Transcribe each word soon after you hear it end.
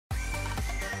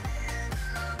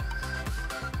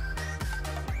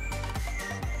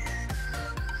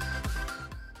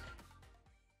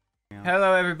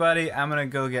Hello, everybody. I'm gonna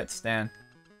go get Stan.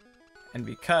 And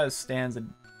because Stan's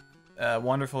a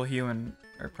wonderful human,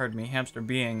 or pardon me, hamster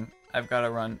being, I've got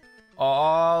to run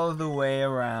all the way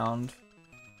around.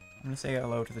 I'm gonna say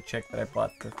hello to the chick that I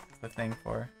bought the thing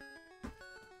for.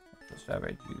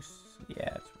 Strawberry juice.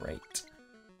 Yeah, it's right.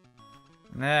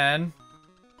 And then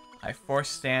I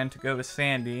forced Stan to go to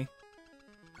Sandy.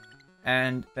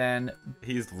 And then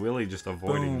he's really just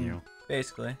avoiding boom, you.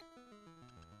 Basically.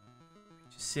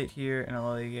 Just sit here and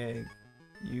I'll you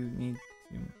need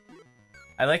to...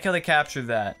 I like how they captured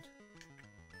that.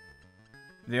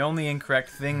 The only incorrect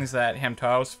thing is that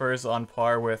Hamtaro's fur is on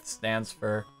par with Stan's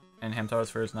fur, and Hamtaro's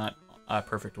fur is not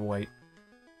perfect white.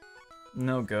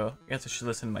 No go. I guess I should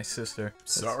listen to my sister.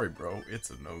 Sorry, bro. It's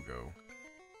a no-go.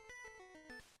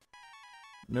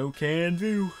 No can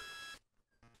do.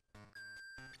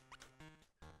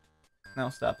 No,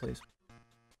 stop, please.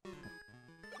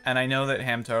 And I know that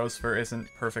Hamtaro's fur isn't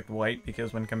perfect white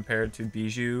because when compared to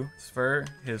Bijou's fur,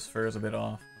 his fur is a bit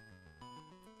off.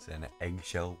 It's an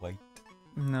eggshell white.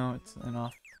 No, it's an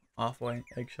off-white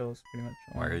eggshells, pretty much.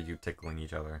 Why are you tickling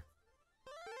each other?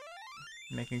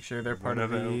 Making sure they're part of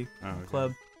the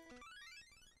club.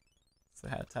 So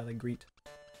that's how they greet.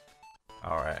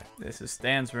 Alright. This is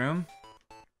Stan's room.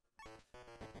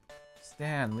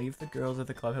 Stan, leave the girls at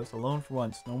the clubhouse alone for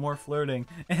once. No more flirting.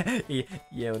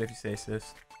 Yeah, what if you say,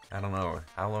 sis? I don't know.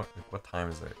 How long? What time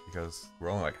is it? Because we're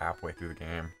only like halfway through the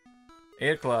game.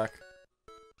 8 o'clock.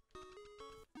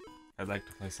 I'd like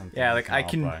to play something. Yeah, like I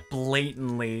can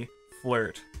blatantly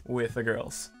flirt with the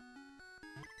girls.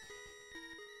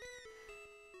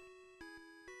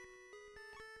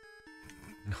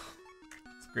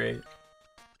 It's great.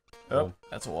 Oh,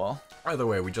 that's a wall. Either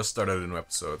way, we just started a new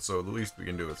episode, so the least we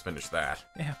can do is finish that.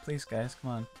 Yeah, please, guys,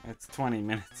 come on. It's 20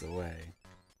 minutes away.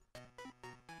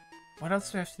 What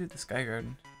else do I have to do at the Sky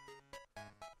Garden?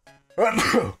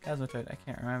 Cosmotoid, I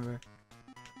can't remember.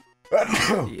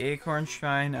 The Acorn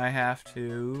Shrine, I have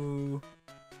to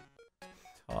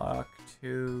talk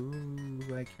to...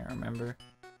 I can't remember.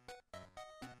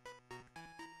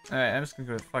 Alright, I'm just gonna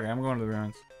go to... Fuck it, I'm going to the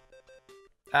ruins.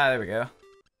 Ah, there we go.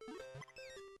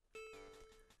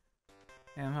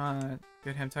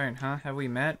 Good Hamtarian, huh? Have we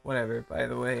met? Whatever. By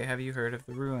the way, have you heard of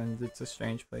the ruins? It's a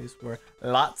strange place where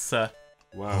lots of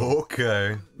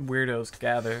weirdos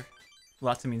gather.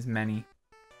 Lots means many.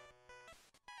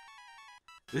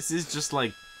 This is just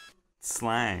like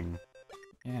slang.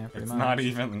 Yeah, pretty much. It's not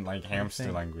even like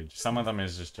hamster language. Some of them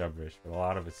is just gibberish, but a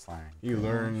lot of it's slang. You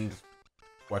learned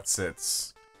what's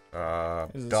its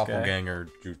doppelganger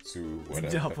jutsu,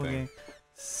 whatever. Doppelganger.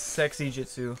 Sexy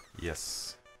jutsu.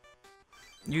 Yes.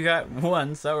 You got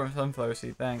one sour sunflower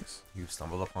seed, thanks. You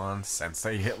stumbled upon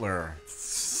Sensei Hitler.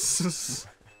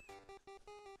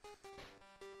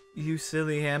 You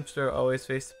silly hamster always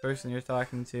face the person you're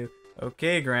talking to.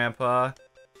 Okay, Grandpa.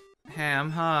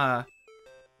 Ham, huh?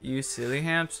 You silly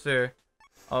hamster.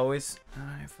 Always...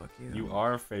 Alright, fuck you. You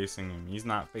are facing him. He's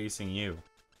not facing you.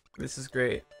 This is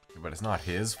great. But it's not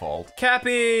his fault.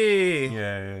 Cappy!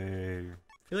 Yay. I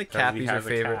feel like Cappy's our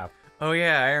favorite. Cap. Oh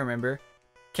yeah, I remember.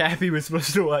 Cappy was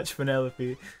supposed to watch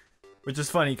Penelope. Which is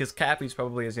funny, because Cappy's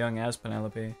probably as young as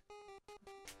Penelope.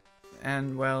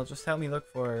 And, well, just help me look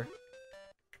for her.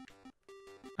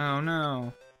 Oh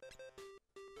no.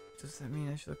 Does that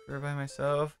mean I should look for her by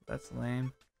myself? That's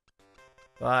lame.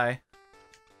 Bye.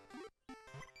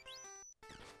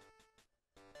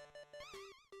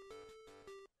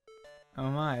 Oh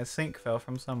my, a sink fell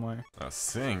from somewhere. A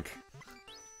sink?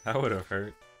 That would have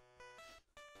hurt.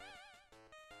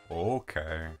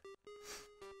 Okay.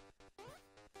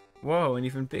 Whoa, an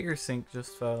even bigger sink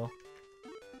just fell.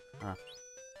 Huh.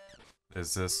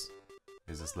 Is this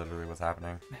literally what's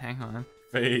happening? Hang on.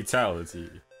 Fatality.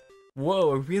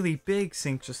 Whoa, a really big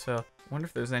sink just fell. I wonder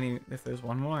if there's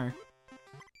one more.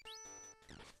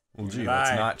 Well, gee,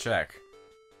 let's not check.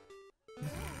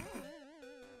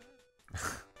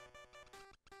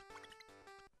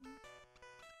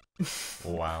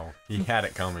 Wow, he had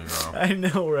it coming, though. I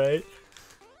know, right?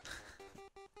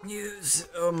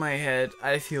 Oh my head,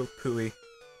 I feel pooey.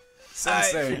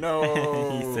 Sensei,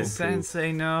 no!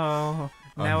 Sensei, no!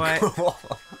 Now I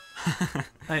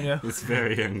know. It's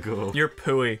very uncool. You're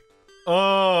pooey.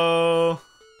 Oh!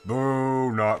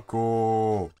 Boo, not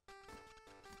cool.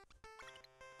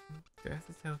 Do I have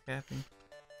to tell Cappy?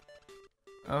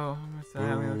 Oh, I'm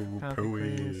gonna tell him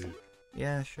please.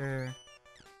 Yeah, sure.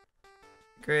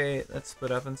 Great, let's split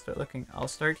up and start looking. I'll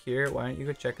start here. Why don't you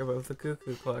go check above the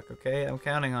cuckoo clock, okay? I'm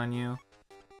counting on you.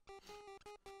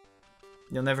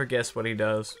 You'll never guess what he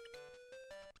does.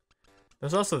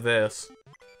 There's also this.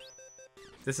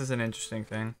 This is an interesting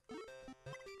thing.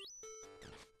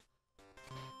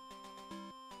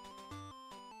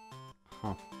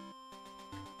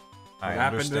 I What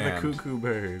happened to the understand. cuckoo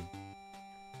bird?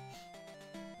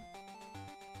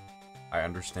 I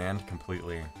understand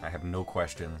completely. I have no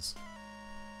questions.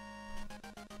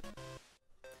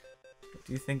 What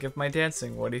do you think of my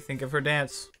dancing? What do you think of her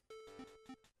dance?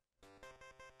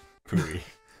 Pooey.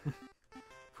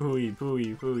 Pooey,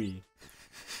 pooey, pooey.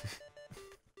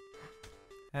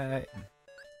 I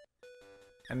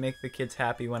make the kids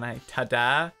happy when I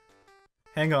ta-da.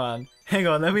 Hang on.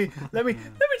 Let me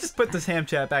just put this ham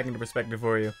chat back into perspective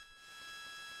for you.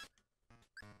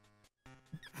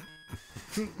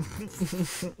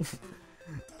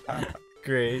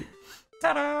 Great.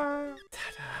 Ta-da!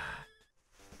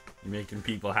 You're making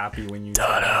people happy when you.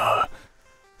 Ta-da.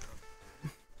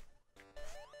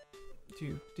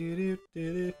 Do do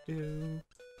do do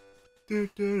do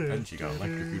do. And she got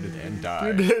electrocuted and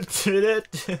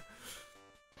died.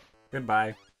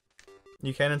 Goodbye.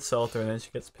 You can insult her and then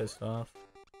she gets pissed off.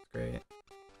 It's great.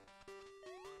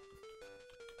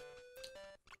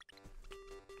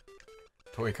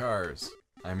 Toy cars.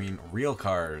 I mean, real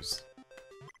cars.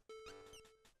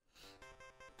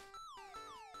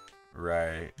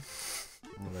 Right.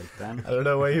 Like that. I don't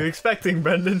know what you're expecting,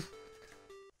 Brenden.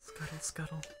 Scuttle,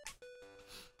 scuttle.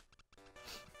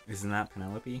 Isn't that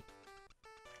Penelope?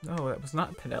 No, that was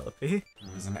not Penelope. It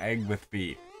was an egg with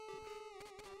feet.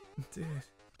 Dude.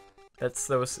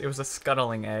 It was a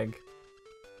scuttling egg.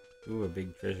 Ooh, a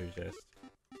big treasure chest.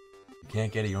 You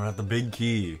can't get it, you don't have the big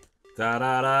key. Da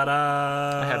da da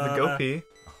da! I had the go pee.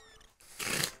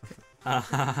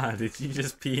 Ah, did you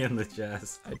just pee in the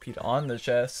chest? I peed on the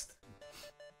chest.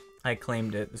 I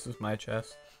claimed it. This was my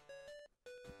chest.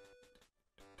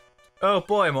 Oh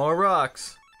boy, more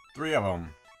rocks. 3 of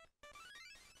them.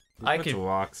 Who I puts could-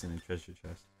 rocks in a treasure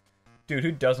chest? Dude,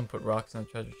 who doesn't put rocks in a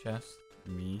treasure chest?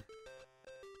 Me.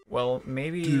 Well,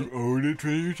 maybe. Do you own a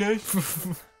treasure chest?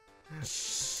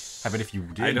 I bet if you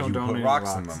did, I don't you own put any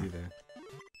rocks in them. either.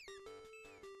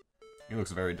 He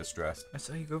looks very distressed. I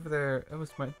saw you go over there. I was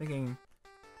thinking,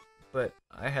 but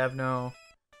I have no.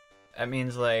 That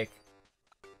means like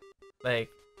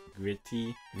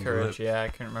Gritty. courage. Yeah, I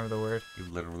can't remember the word.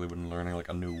 You've literally been learning like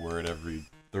a new word every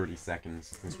 30 seconds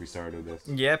since we started this.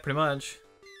 Yeah, pretty much.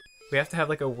 We have to have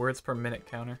like a words per minute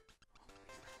counter.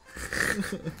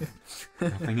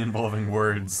 Nothing involving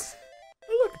words.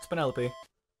 Oh look, it's Penelope.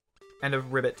 And a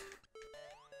ribbit.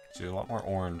 She's a lot more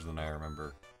orange than I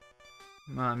remember.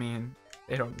 Well, I mean,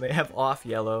 they have off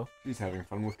yellow, She's having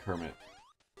fun with Kermit.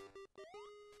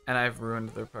 and I've ruined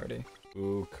their party.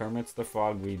 Ooh, Kermit's the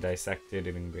frog we dissected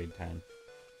in grade 10.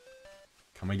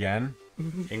 Come again?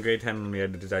 In grade 10, when we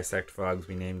had to dissect frogs,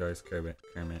 we named ours Kermit.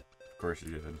 Of course you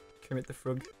did. Kermit the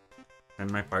Frog.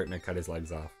 And my partner cut his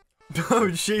legs off. Oh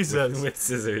Jesus! With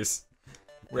scissors.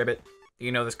 Ribbit, do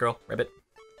you know this girl? Ribbit.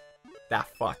 Ah,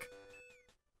 fuck.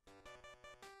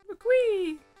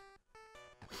 Wee.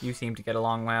 You seem to get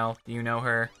along well. Do you know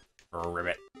her?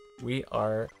 Ribbit. We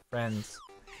are friends.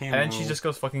 And then she just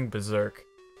goes fucking berserk.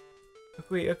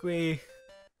 Ookwee.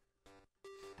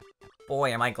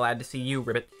 Boy, am I glad to see you,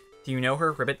 Ribbit. Do you know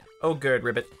her, Ribbit? Oh, good,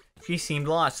 Ribbit. She seemed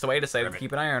lost, so I decided Ribbit. to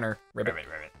keep an eye on her, Ribbit.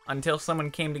 Ribbit. Until someone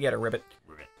came to get her, Ribbit.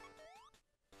 Ribbit.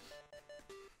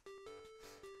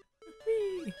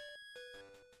 Whee!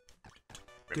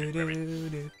 Ribbit.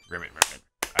 Do-do-do-do. Ribbit.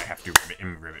 I have to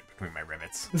ribbit between my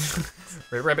rivets.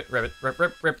 Ribbit.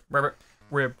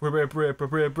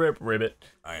 Ribbit.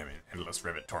 I am in endless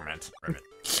ribbit torment. Ribbit.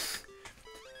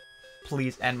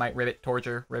 Please end my ribbit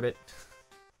torture, Ribbit.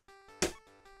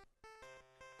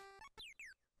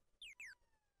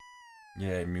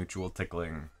 Yay, mutual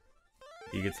tickling.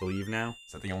 You get to leave now?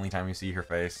 Is that the only time you see her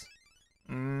face?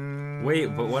 Wait,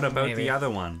 but what about Maybe. the other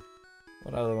one?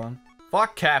 What other one?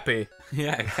 Fuck Cappy.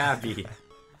 Yeah, Cappy.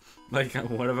 Like,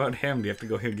 what about him? Do you have to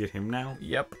go here and get him now?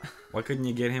 Yep. Why couldn't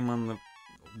you get him on the...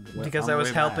 Because on I the was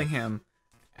way helping back? him.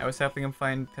 I was helping him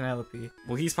find Penelope.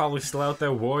 Well, he's probably still out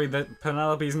there worried that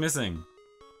Penelope's missing.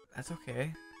 That's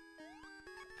okay.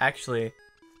 Actually,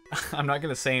 I'm not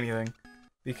gonna say anything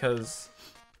because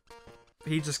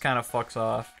he just kind of fucks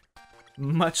off,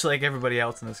 much like everybody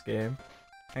else in this game.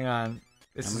 Hang on,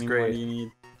 this How is many more great. do you need?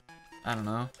 I don't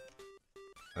know.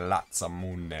 Lots of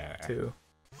moon there. Two.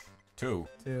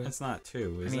 That's not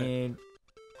two, is it?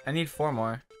 I need 4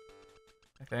 more.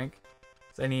 I think.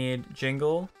 So I need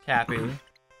Jingle, Cappy,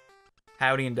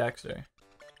 Howdy, and Dexter.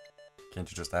 Can't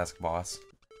you just ask boss?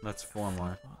 That's 4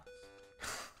 more.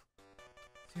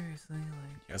 Seriously,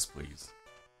 like Yes, please.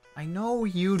 I know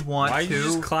you'd want Why'd to. you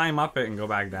just climb up it and go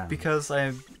back down? Because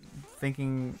I'm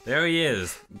thinking There he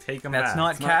is. Take him that's back.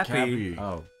 not It's not Cappy.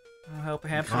 Oh. I'll help a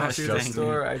hamster Gosh, through the Justin.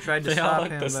 store. I tried to They all stop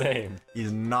look him. the but same.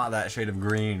 He's not that shade of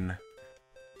green.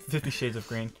 50 Shades of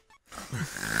Green.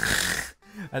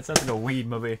 That sounds like a weed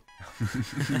movie.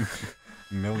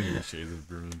 Million shades of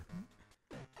green.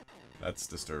 That's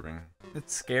disturbing.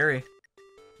 It's scary.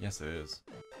 Yes, it is.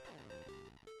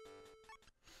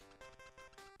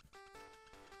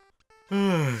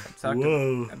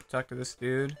 I've talked to this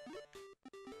dude.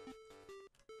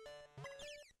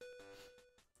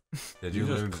 Did you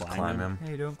just literally just climb him?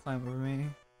 Hey, don't climb over me.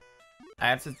 I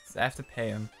have to pay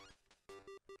him.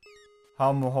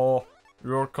 Hamtaro,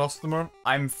 your customer?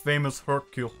 I'm famous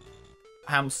Hercule.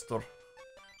 Hamster.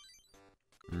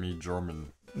 Me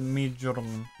German. Me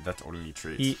German. That's only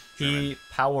trait. He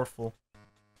powerful.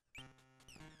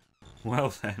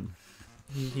 Well then.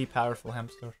 He powerful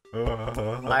hamster.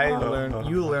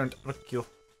 You learned Hercule.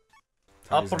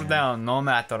 Up or down, no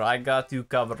matter. I got you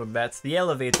covered. That's the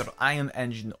elevator. I am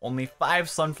engine. Only 5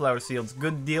 sunflower seeds.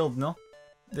 Good deal, no?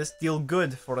 This deal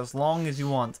good for as long as you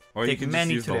want. Or Take you can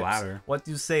many just use trips. the ladder. What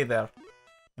do you say there?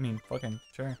 I mean, fucking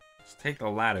sure. Just take the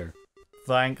ladder.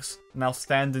 Thanks. Now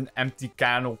stand an empty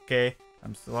can, okay?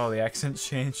 Oh, the accent's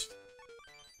changed.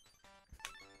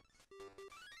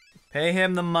 Pay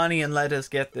him the money and let us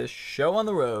get this show on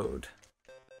the road.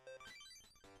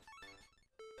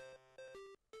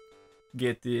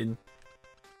 Get in.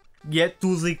 Get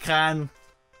to the can.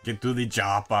 Get to the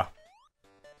chopper.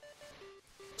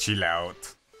 Chill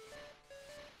out.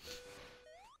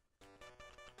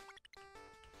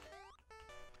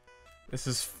 This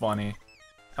is funny.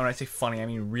 And when I say funny, I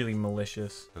mean really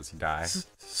malicious. Does he die?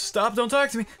 Stop, don't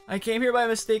talk to me. I came here by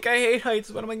mistake. I hate heights.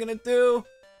 What am I gonna do?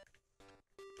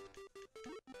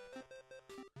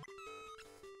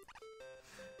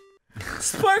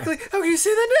 Sparkly, how can you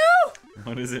say that now?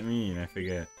 What does it mean? I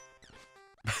forget.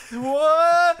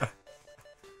 What?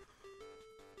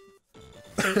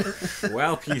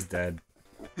 Well, he's dead.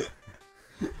 Do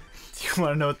you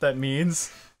want to know what that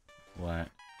means? What?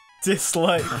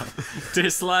 Dislike.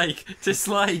 Dislike!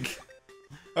 Dislike!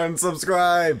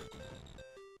 Unsubscribe!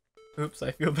 Oops,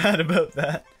 I feel bad about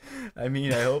that. I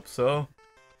mean, I hope so.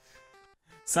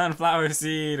 Sunflower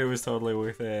seed! It was totally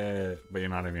worth it. But you're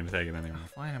not even gonna take it anymore.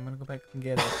 Fine, I'm gonna go back and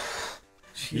get it.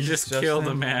 You just killed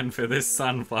a man for this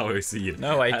sunflower seed.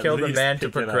 No, I At killed a least man to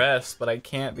pick it up. progress, but I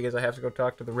can't because I have to go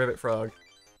talk to the Ribbit frog.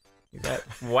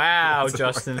 Wow,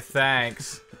 Justin,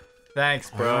 thanks. Thanks,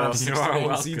 I don't bro. have You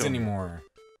are 16 seeds welcome. anymore.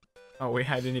 Oh, wait,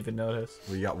 I didn't even notice.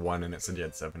 We got 1 and it said you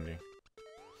had 70.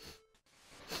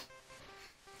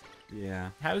 Yeah.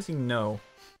 How does he know?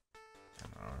 I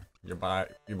don't know.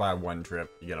 You buy 1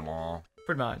 trip, you get them all.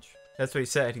 Pretty much. That's what he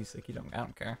said. He's like, I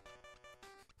don't care.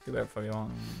 Do whatever the fuck you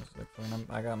want. Just like, fine,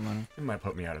 I got money. It might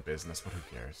put me out of business, but who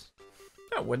cares?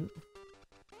 No, it wouldn't.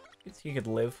 He could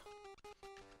live.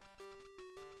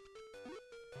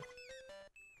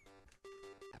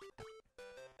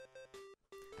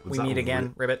 Was We that meet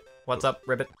again, Ribbit. What's up,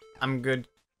 Ribbit? I'm good.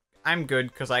 I'm good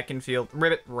because I can feel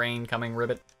Ribbit rain coming,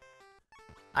 Ribbit.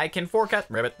 I can forecast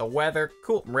Ribbit the weather.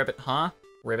 Cool, Ribbit, huh?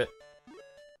 Ribbit.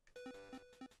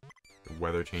 The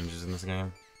weather changes in this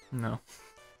game? No,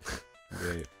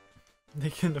 Great. they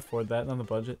can't afford that on the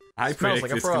budget. I Smells predict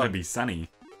like a it's gonna frog. be sunny.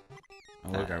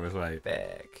 Oh look, I was right.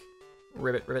 Back.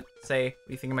 Ribbit, Ribbit, say, what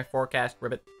do you think of my forecast,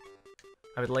 Ribbit?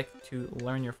 I would like to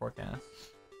learn your forecast.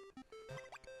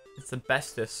 It's the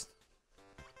bestest.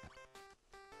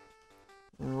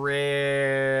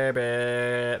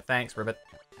 Ribbit. Thanks, Ribbit.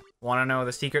 Want to know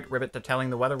the secret, Ribbit, to telling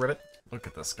the weather, Ribbit? Look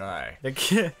at the sky. The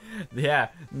key, yeah.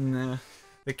 Nah.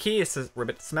 The key is to,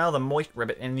 Ribbit, smell the moist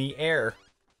Ribbit in the air.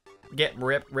 Get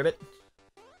Ribbit.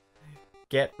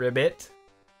 Get Ribbit.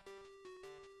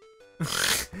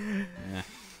 Yeah.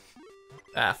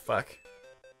 Ah, fuck.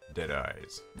 Dead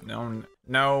eyes. No,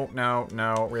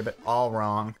 Ribbit, all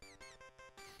wrong.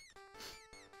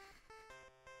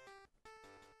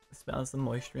 It smells the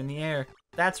moisture in the air.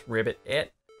 That's Ribbit,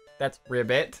 That's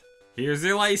Ribbit. Here's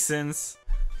your license.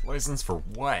 License for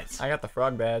what? I got the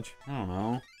frog badge. I don't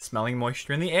know. Smelling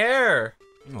moisture in the air.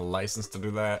 You need a license to do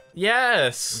that? We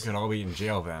Yes. could all be in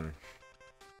jail then.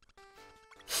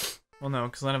 Well, no,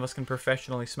 because none of us can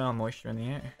professionally smell moisture in the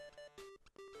air.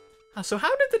 So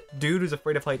how did the dude who's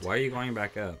afraid of heights Why are you going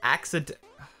back up?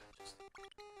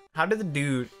 How did the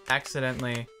dude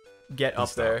accidentally get up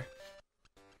Stop. there?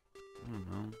 I don't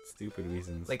know. Stupid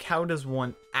reasons. Like, how does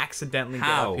one accidentally get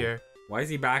How? up here? Why is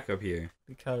he back up here?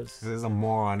 Because He's a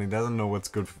moron. He doesn't know what's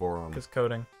good for him.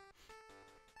 coding.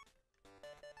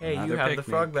 Hey, you Another have the picnic.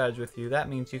 frog badge with you. That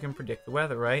means you can predict the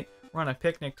weather, right? We're on a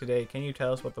picnic today. Can you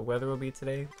tell us what the weather will be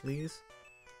today, please?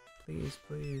 Please,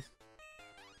 please.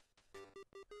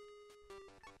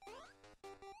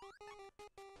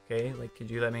 Okay, like, could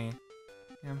you let me...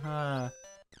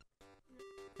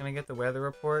 Can I get the weather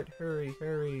report? Hurry,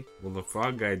 hurry. Well, the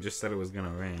frog guy just said it was gonna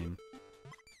rain.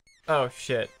 Oh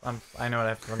shit! I know what I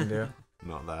have to fucking do.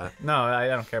 Not that. No, I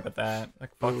don't care about that. Like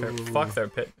fuck their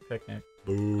picnic.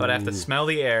 Boo. But I have to smell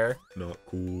the air. Not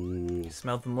cool.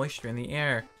 Smell the moisture in the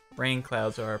air. Rain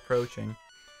clouds are approaching.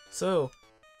 So,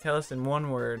 tell us in one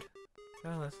word.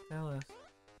 Tell us.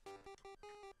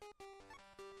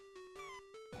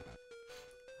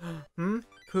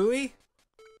 Pooey?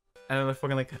 And I'm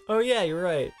fucking like, oh yeah, you're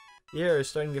right. The air is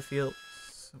starting to feel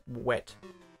wet.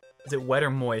 Is it wet or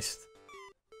moist?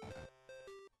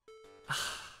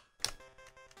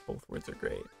 Both words are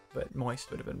great, but moist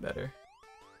would have been better.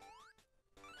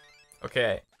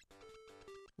 Okay.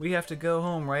 We have to go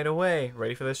home right away.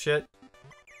 Ready for this shit?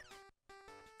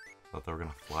 Thought they were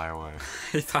gonna fly away.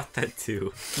 I thought that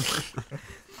too.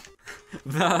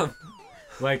 The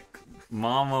like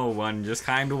Mama one just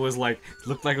kind of was like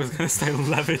looked like it was gonna start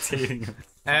levitating.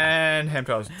 And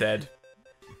Hamtaro's dead.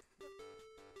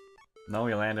 No,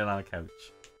 he landed on a couch.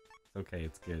 It's okay,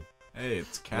 it's good. Hey,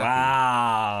 it's Cappy.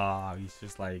 Wow, he's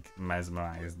just like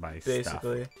mesmerized by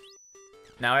Basically. stuff.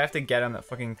 Now I have to get him that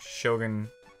fucking Shogun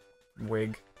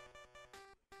wig.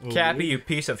 Oh, Cappy, really? you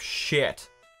piece of shit.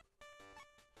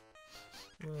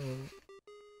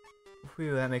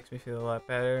 Whew, that makes me feel a lot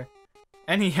better.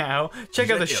 Anyhow, check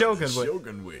out the Shogun wig.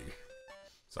 Shogun wig.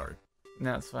 Sorry.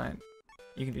 No, it's fine.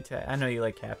 You can do I know you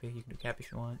like Cappy. You can do Cappy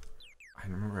if you want. I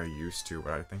remember I used to,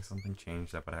 but I think something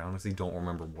changed that, but I honestly don't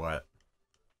remember what.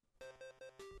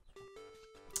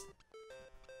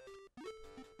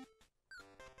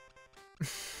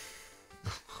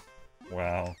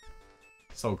 Wow.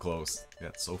 So close,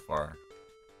 yet so far.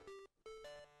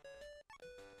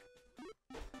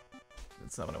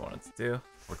 That's not what I wanted to do.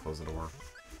 Or close the door.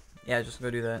 Yeah, just go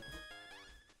do that.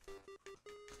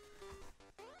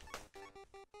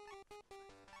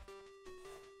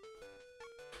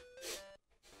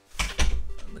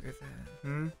 Look at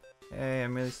that. Hey,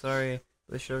 I'm really sorry.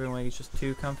 The Shogun wig is just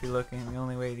too comfy looking. The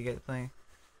only way to get playing.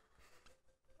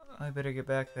 I better get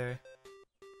back there.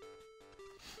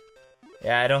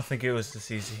 Yeah, I don't think it was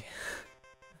this easy.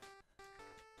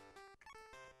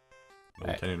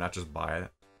 Well, can you not just buy it?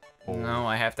 Or... No,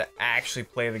 I have to actually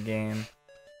play the game.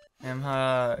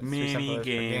 Mini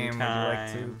game Would you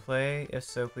like to play? If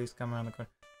so, please come around the corner.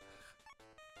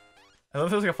 I love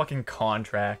there's like a fucking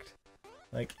contract.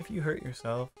 Like, if you hurt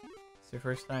yourself, it's your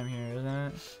first time here, isn't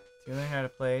it? If you learn how to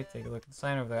play, take a look at the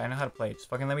sign over there. I know how to play. Just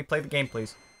fucking let me play the game,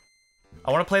 please.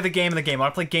 I want to play the game in the game. I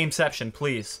want to play Gameception,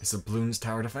 please. Is it Bloons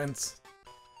Tower Defense?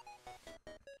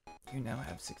 You now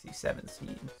have 67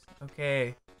 seeds.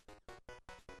 Okay.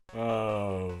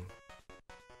 Oh.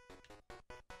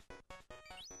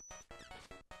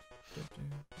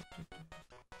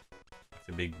 It's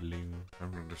a big balloon. I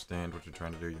don't understand what you're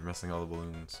trying to do. You're missing all the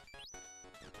balloons.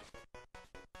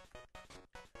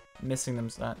 Missing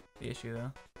them's not the issue,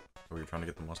 though. Or you're trying to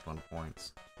get the most amount of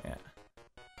points. Yeah.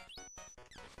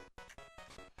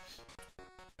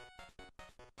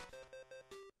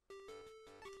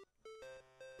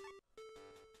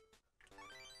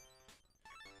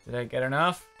 Did I get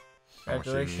enough? How much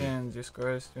do you need? Congratulations, your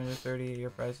score is 230, your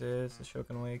prize is the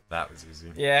Shogun wig. That was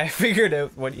easy. Yeah, I figured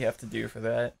out what you have to do for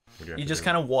that. What do You just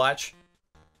kind of watch.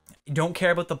 You don't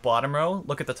care about the bottom row,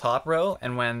 look at the top row,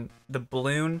 and when the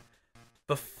balloon,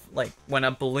 like when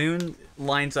a balloon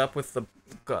lines up with the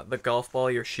golf ball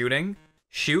you're shooting,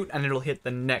 shoot and it'll hit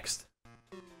the next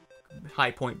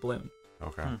high point balloon.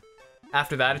 Okay.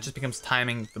 After that, it just becomes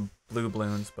timing the blue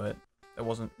balloons, but that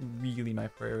wasn't really my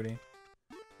priority.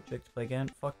 Would you like to play again?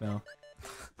 Fuck no.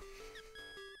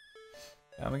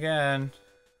 Come again.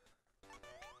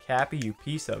 Cappy, you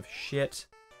piece of shit.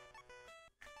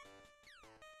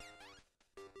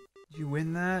 Did you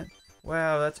win that?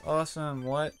 Wow, that's awesome.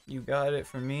 What? You got it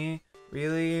for me?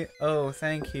 Really? Oh,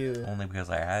 thank you. Only because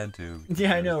I had to.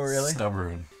 Yeah, I know, really.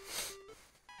 Stubborn.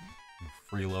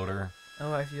 Freeloader.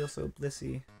 Oh, I feel so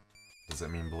blissy. Does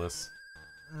that mean bliss?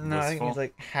 No, I think Blissful? it's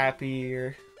like happy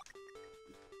or...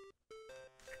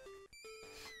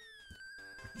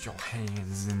 Put your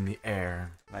hands in the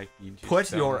air. Like you just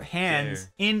Put your don't hands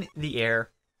care. in the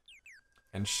air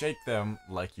And shake them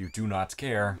like you do not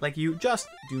care. like you just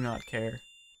do not care.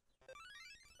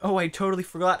 Oh, I totally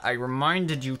forgot. I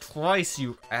reminded you twice,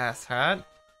 you asshat.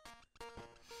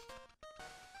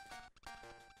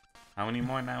 How many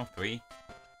more now? 3?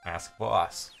 Ask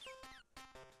boss.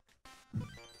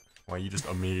 Why you just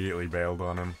immediately bailed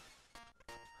on him?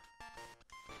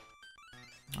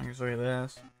 I can show you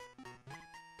this.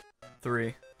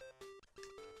 3.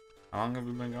 How long have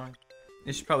we been going?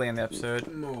 You should probably end the episode.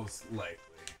 Most likely.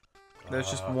 There's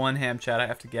just one ham chat I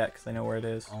have to get because I know where it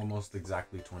is. Almost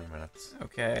exactly 20 minutes.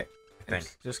 Okay. I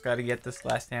think. Just got to get this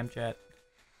last ham chat.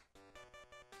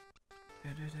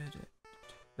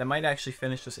 That might actually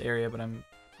finish this area, but I'm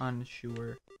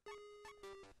unsure.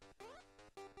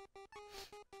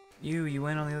 You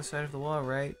went on the other side of the wall,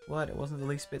 right? What? It wasn't the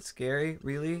least bit scary?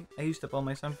 Really? I used up all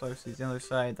my sunflower seeds on the other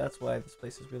side. That's why this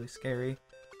place is really scary.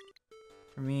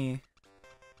 For me. You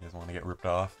guys want to get ripped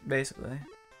off? Basically.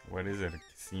 What is it? A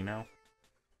casino?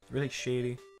 It's really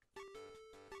shady.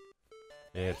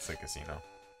 It's a casino.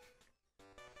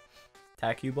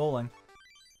 Tack you bowling.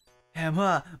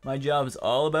 Hamha, my job is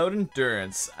all about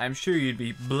endurance. I'm sure you'd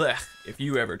be blech if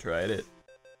you ever tried it.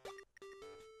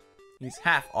 He's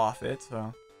half off it,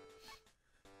 so...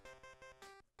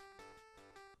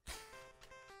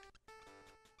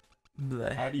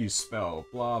 Blech. How do you spell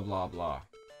blah blah blah?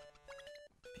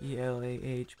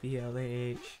 P-L-A-H,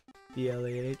 P-L-A-H,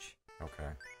 P-L-A-H. Okay.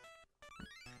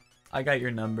 I got your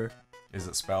number. Is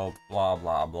it spelled blah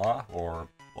blah blah or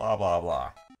blah blah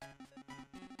blah?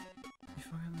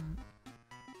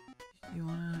 You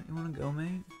wanna go,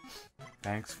 mate?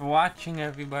 Thanks for watching,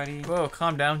 everybody. Whoa,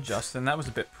 calm down, Justin. That was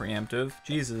a bit preemptive.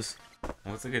 Jesus.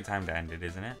 Well, it's a good time to end it,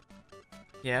 isn't it?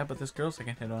 Yeah, but there's girls I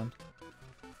can hit on.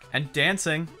 And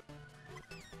dancing.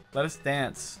 Let us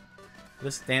dance. Let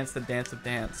us dance the dance of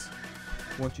dance.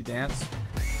 Won't you dance?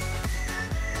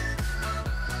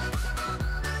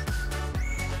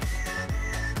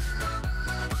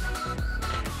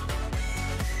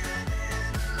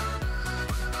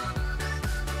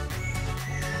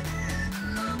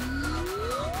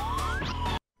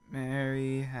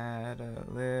 Mary had a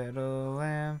little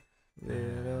lamb,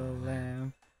 little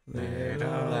lamb,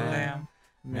 little lamb.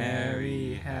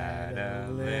 Mary had a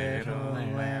little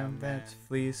lamb, that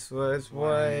fleece was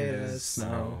white as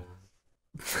snow.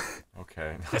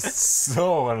 Okay,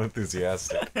 so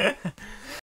unenthusiastic.